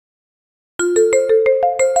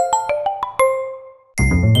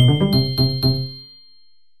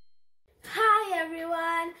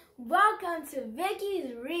to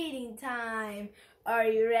Vicky's reading time. Are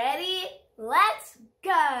you ready? Let's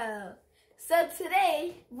go! So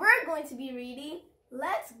today, we're going to be reading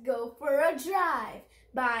Let's Go for a Drive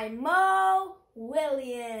by Mo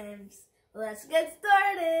Willems. Let's get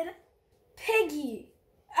started. Piggie,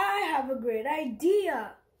 I have a great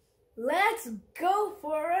idea. Let's go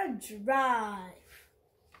for a drive.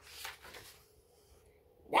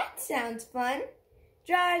 That sounds fun.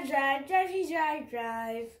 Drive, drive, drivey, drive,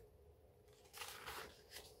 drive.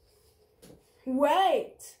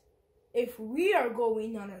 Wait, if we are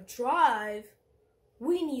going on a drive,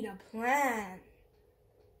 we need a plan.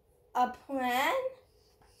 A plan?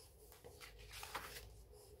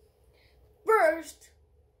 First,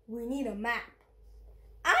 we need a map.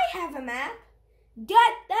 I have a map.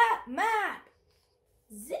 Get that map.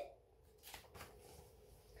 Zip.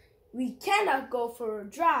 We cannot go for a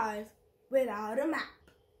drive without a map.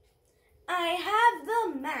 I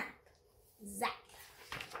have the map. Zap.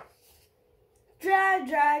 Drive,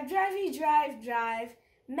 drive, drivey, drive, drive.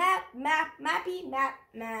 Map, map, mappy, map,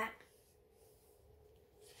 map.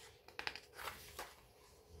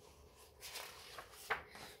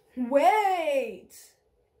 Wait!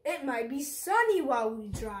 It might be sunny while we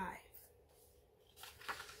drive.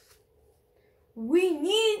 We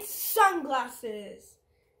need sunglasses.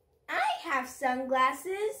 I have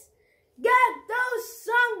sunglasses. Get those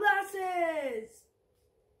sunglasses!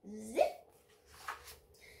 Zip!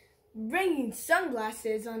 Bringing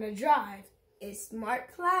sunglasses on a drive is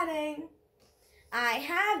smart planning. I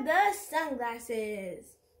have the sunglasses.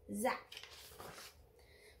 Zap!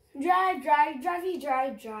 Drive, drive, drivey,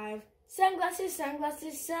 drive, drive. Sunglasses,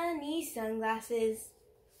 sunglasses, sunny sunglasses.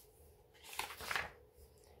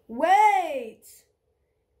 Wait!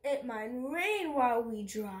 It might rain while we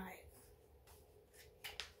drive.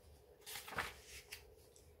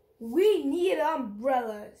 We need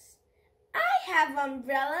umbrellas. I have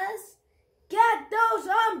umbrellas. Get those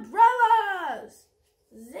umbrellas!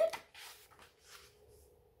 Zip.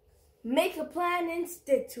 Make a plan and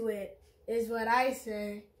stick to it, is what I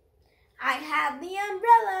say. I have the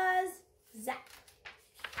umbrellas. Zap.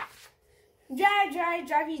 Drive, drive,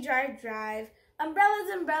 drivey, drive, drive. Umbrellas,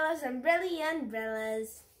 umbrellas,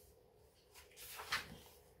 umbrellas.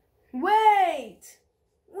 Wait!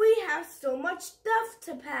 We have so much stuff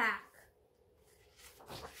to pack.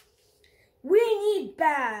 We need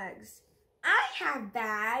bags. I have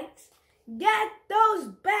bags. Get those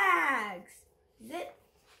bags. Zip.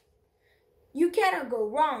 You cannot go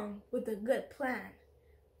wrong with a good plan.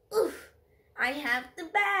 Oof. I have the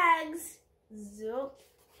bags. Zip.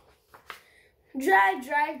 Drive,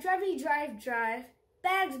 drive, drivey, drive, drive.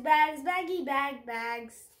 Bags, bags, baggy,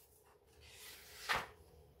 bags.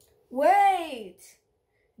 Wait!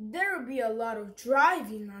 There will be a lot of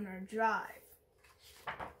driving on our drive.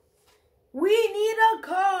 We need a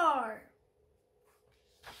car.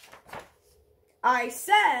 I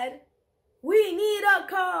said, we need a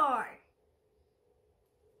car.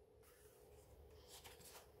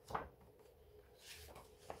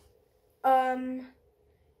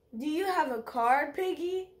 Do you have a car,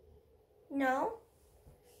 Piggie? No,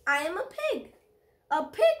 I am a pig. A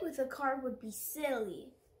pig with a car would be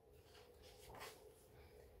silly.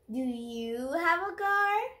 Do you have a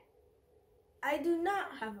car? I do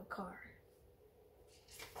not have a car.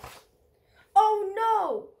 Oh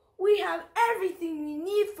no! We have everything we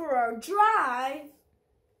need for our drive.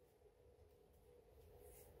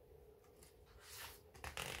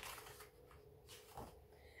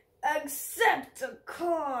 Except a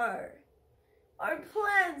car. Our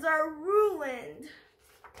plans are ruined.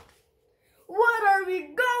 What are we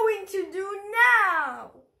going to do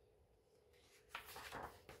now?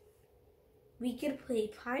 We could play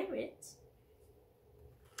pirates.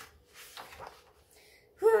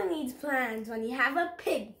 Who needs plans when you have a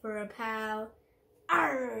pig for a pal?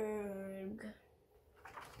 Arrgh.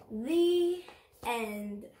 The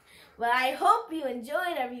end. Well, I hope you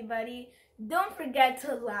enjoyed, everybody. Don't forget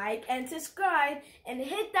to like and subscribe and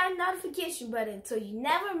hit that notification button so you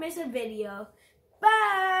never miss a video.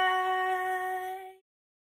 Bye!